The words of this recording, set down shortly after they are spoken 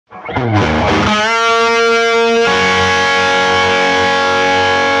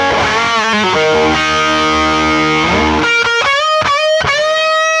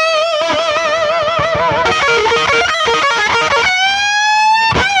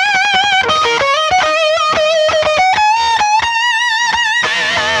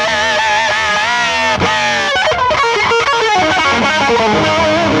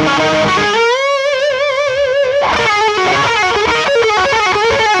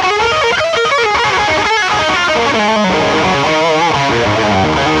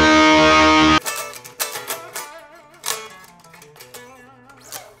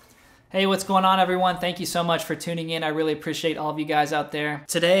Hey, what's going on, everyone? Thank you so much for tuning in. I really appreciate all of you guys out there.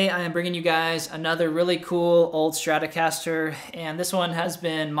 Today, I am bringing you guys another really cool old Stratocaster, and this one has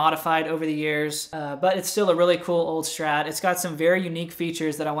been modified over the years, but it's still a really cool old Strat. It's got some very unique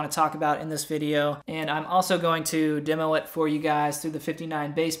features that I want to talk about in this video, and I'm also going to demo it for you guys through the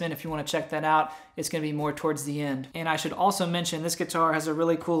 59 Bassman. If you want to check that out, it's going to be more towards the end. And I should also mention this guitar has a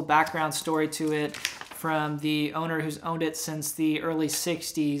really cool background story to it from the owner who's owned it since the early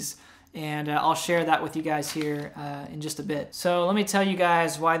 60s. And I'll share that with you guys here in just a bit. So let me tell you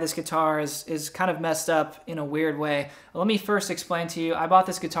guys why this guitar is kind of messed up in a weird way. Let me first explain to you, I bought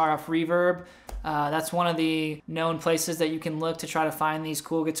this guitar off Reverb. That's one of the known places that you can look to try to find these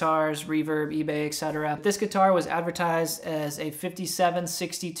cool guitars, Reverb, eBay, etc. This guitar was advertised as a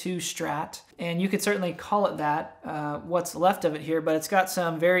 5762 Strat, and you could certainly call it that, what's left of it here, but it's got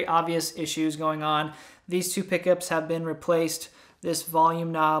some very obvious issues going on. These two pickups have been replaced. This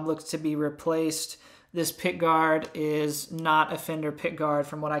volume knob looks to be replaced. This pick guard is not a Fender pick guard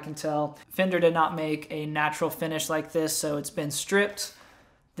from what I can tell. Fender did not make a natural finish like this, so it's been stripped.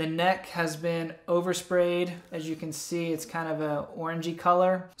 The neck has been oversprayed. As you can see, it's kind of a orangey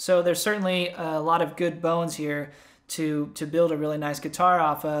color. So there's certainly a lot of good bones here to build a really nice guitar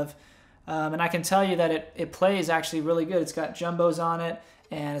off of. And I can tell you that it plays actually really good. It's got jumbos on it,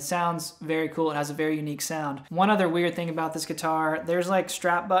 and it sounds very cool. It has a very unique sound. One other weird thing about this guitar, there's like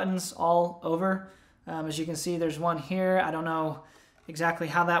strap buttons all over. As you can see, there's one here. I don't know exactly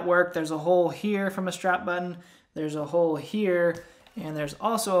how that worked. There's a hole here from a strap button. There's a hole here, and there's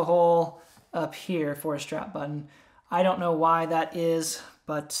also a hole up here for a strap button. I don't know why that is,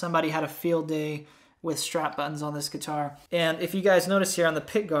 but somebody had a field day with strap buttons on this guitar. And if you guys notice here on the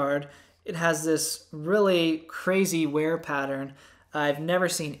pick guard, it has this really crazy wear pattern. I've never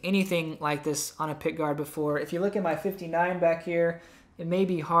seen anything like this on a pick guard before. If you look at my 59 back here, it may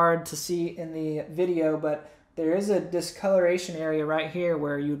be hard to see in the video, but there is a discoloration area right here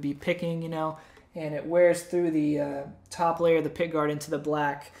where you would be picking, you know, and it wears through the top layer of the pick guard into the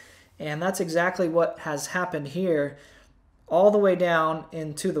black. And that's exactly what has happened here, all the way down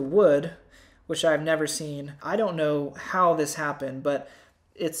into the wood, which I've never seen. I don't know how this happened, but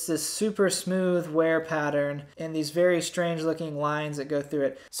it's this super smooth wear pattern and these very strange looking lines that go through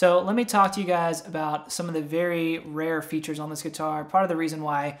it. So let me talk to you guys about some of the very rare features on this guitar. Part of the reason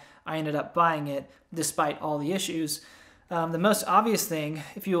why I ended up buying it despite all the issues. The most obvious thing,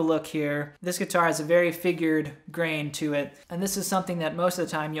 if you will look here, this guitar has a very figured grain to it. And this is something that most of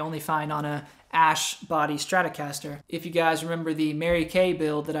the time you only find on a ash body Stratocaster. If you guys remember the Kaye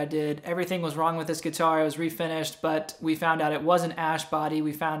build that I did, everything was wrong with this guitar. It was refinished, but we found out it wasn't ash body.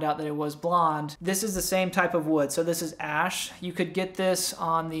 We found out that it was blonde. This is the same type of wood. So this is ash. You could get this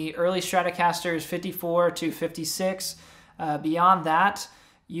on the early Stratocasters 54 to 56. Beyond that,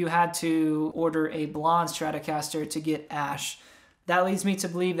 you had to order a blonde Stratocaster to get ash. That leads me to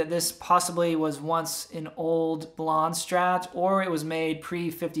believe that this possibly was once an old blonde Strat, or it was made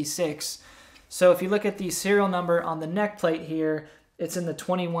pre-56. So if you look at the serial number on the neck plate here, it's in the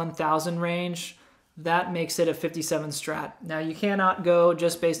 21,000 range. That makes it a 57 Strat. Now you cannot go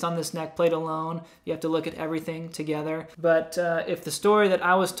just based on this neck plate alone. You have to look at everything together. But if the story that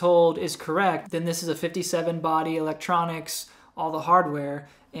I was told is correct, then this is a 57 body, electronics, all the hardware,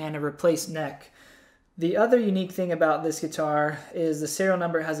 and a replaced neck. The other unique thing about this guitar is the serial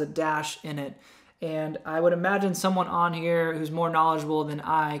number has a dash in it. And I would imagine someone on here who's more knowledgeable than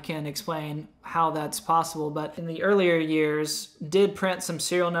I can explain how that's possible. But in the earlier years, did print some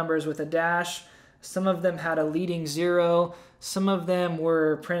serial numbers with a dash. Some of them had a leading 0. Some of them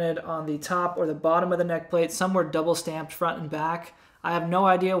were printed on the top or the bottom of the neck plate. Some were double stamped front and back. I have no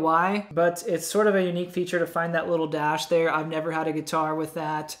idea why, but it's sort of a unique feature to find that little dash there. I've never had a guitar with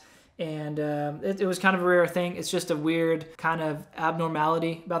that. And it was kind of a rare thing. It's just a weird kind of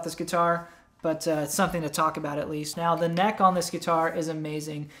abnormality about this guitar. But it's something to talk about at least. Now, the neck on this guitar is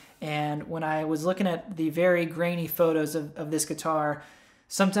amazing. And when I was looking at the very grainy photos of this guitar,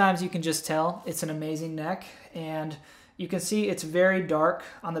 sometimes you can just tell it's an amazing neck. And You can see it's very dark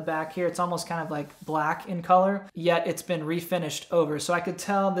on the back here. It's almost kind of like black in color, yet it's been refinished over. So I could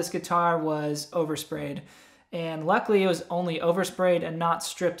tell this guitar was oversprayed. And luckily it was only oversprayed and not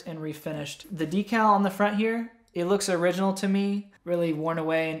stripped and refinished. The decal on the front here, it looks original to me, really worn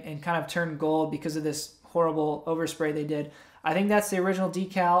away and kind of turned gold because of this horrible overspray they did. I think that's the original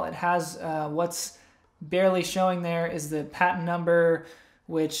decal. It has what's barely showing there is the patent number,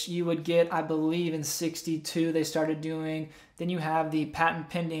 which you would get, I believe, in '62 they started doing. Then you have the patent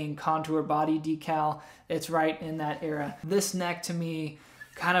pending contour body decal. It's right in that era. This neck to me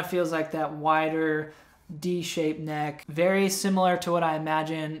kind of feels like that wider D-shaped neck. Very similar to what I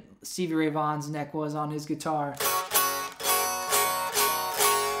imagine Stevie Ray Vaughan's neck was on his guitar.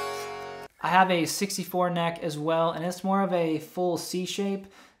 I have a 64 neck as well, and it's more of a full C shape,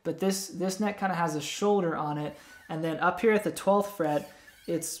 but this neck kind of has a shoulder on it. And then up here at the 12th fret,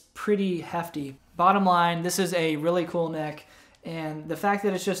 it's pretty hefty. Bottom line, this is a really cool neck, and the fact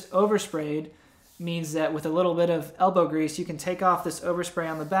that it's just oversprayed means that with a little bit of elbow grease, you can take off this overspray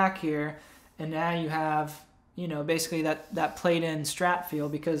on the back here, and now you have, you know, basically that played-in Strat feel,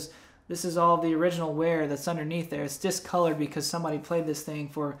 because this is all the original wear that's underneath there. It's discolored because somebody played this thing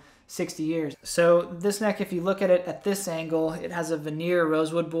for 60 years. So this neck, if you look at it at this angle, it has a veneer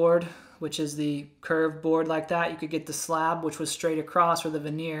rosewood board, which is the curved board like that. You could get the slab, which was straight across, or the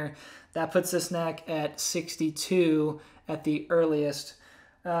veneer. That puts this neck at 62 at the earliest.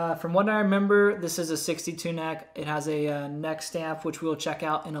 From what I remember, this is a 62 neck. It has a neck stamp, which we'll check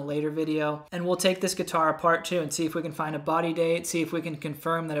out in a later video. And we'll take this guitar apart too and see if we can find a body date, see if we can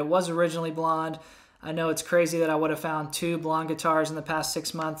confirm that it was originally blonde. I know it's crazy that I would have found 2 blonde guitars in the past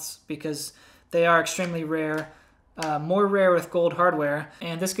 6 months because they are extremely rare. More rare with gold hardware.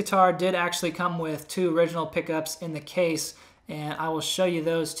 And this guitar did actually come with 2 original pickups in the case, and I will show you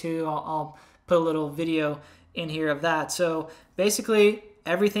those too. I'll put a little video in here of that. So basically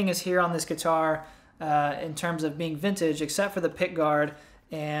everything is here on this guitar in terms of being vintage, except for the pick guard,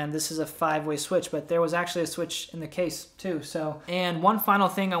 and this is a 5-way switch, but there was actually a switch in the case too. So, and one final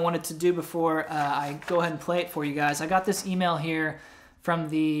thing I wanted to do before I go ahead and play it for you guys. I got this email here from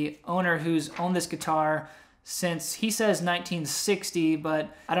the owner who's owned this guitar since, he says 1960,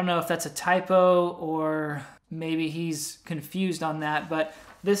 but I don't know if that's a typo or maybe he's confused on that, but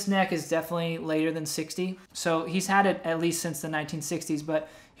this neck is definitely later than 60. So he's had it at least since the 1960s, but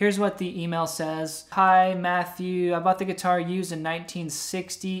here's what the email says. Hi, Matthew. I bought the guitar used in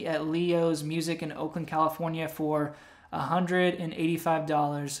 1960 at Leo's Music in Oakland, California for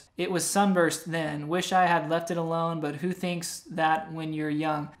 $185. It was Sunburst then. Wish I had left it alone, but who thinks that when you're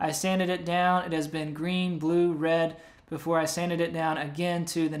young? I sanded it down. It has been green, blue, red before I sanded it down again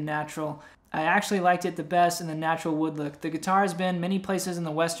to the natural. I actually liked it the best in the natural wood look. The guitar has been many places in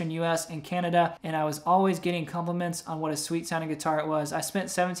the western US and Canada, and I was always getting compliments on what a sweet sounding guitar it was. I spent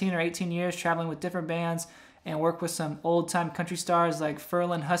 17 or 18 years traveling with different bands and worked with some old-time country stars like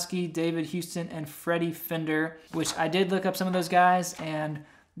Ferlin Husky, David Houston, and Freddie Fender, which I did look up some of those guys, and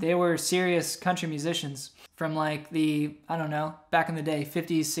they were serious country musicians from like the, I don't know, back in the day,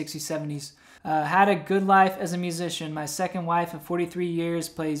 50s, 60s, 70s. Had a good life as a musician. My second wife of 43 years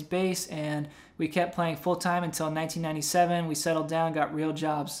plays bass, and we kept playing full-time until 1997. We settled down, got real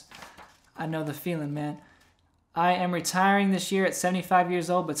jobs. I know the feeling, man. I am retiring this year at 75 years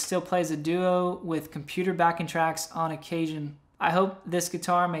old, but still plays a duo with computer backing tracks on occasion. I hope this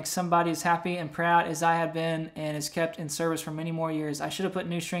guitar makes somebody as happy and proud as I have been and is kept in service for many more years. I should have put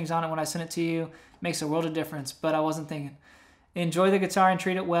new strings on it when I sent it to you. Makes a world of difference, but I wasn't thinking. Enjoy the guitar and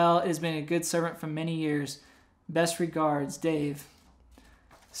treat it well. It has been a good servant for many years. Best regards, Dave.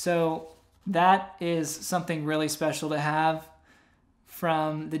 So that is something really special to have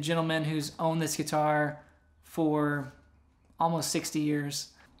from the gentleman who's owned this guitar for almost 60 years.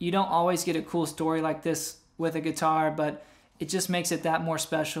 You don't always get a cool story like this with a guitar, but it just makes it that more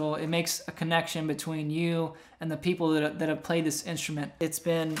special. It makes a connection between you and the people that have played this instrument. It's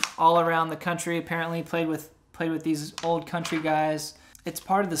been all around the country, apparently played with these old country guys. It's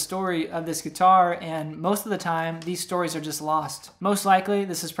part of the story of this guitar, and most of the time these stories are just lost. Most likely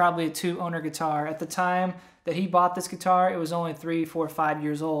this is probably a 2-owner guitar. At the time that he bought this guitar, it was only 3, 4, 5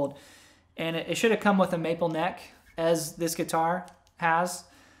 years old, and it should have come with a maple neck, as this guitar has,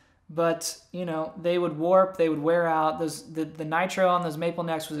 but you know, they would warp, they would wear out. The nitro on those maple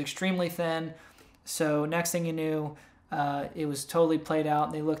necks was extremely thin, so next thing you knew, it was totally played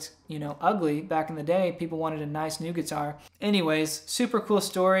out. They looked, you know, ugly back in the day. People wanted a nice new guitar. Anyways, super cool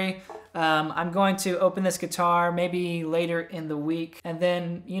story. I'm going to open this guitar maybe later in the week. And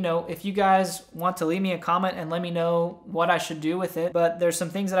then, you know, if you guys want to leave me a comment and let me know what I should do with it. But there's some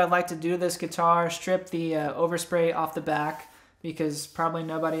things that I'd like to do to this guitar. Strip the overspray off the back, because probably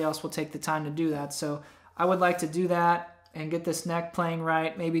nobody else will take the time to do that. So I would like to do that and get this neck playing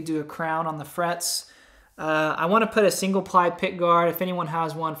right. Maybe do a crown on the frets. I want to put a single ply pick guard. If anyone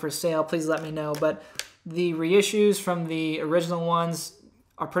has one for sale, please let me know. But the reissues from the original ones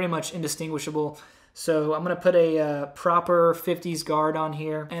are pretty much indistinguishable. So I'm going to put a proper 50s guard on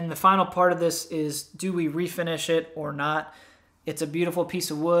here. And the final part of this is, do we refinish it or not? It's a beautiful piece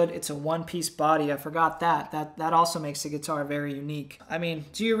of wood. It's a one-piece body. I forgot that. That also makes the guitar very unique. I mean,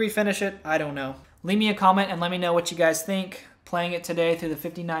 do you refinish it? I don't know. Leave me a comment and let me know what you guys think. Playing it today through the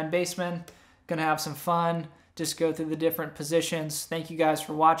 59 Bassman. Gonna have some fun. Just go through the different positions. Thank you guys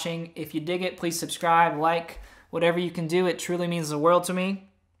for watching. If you dig it, please subscribe, like, whatever you can do. It truly means the world to me.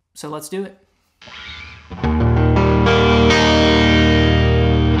 So let's do it.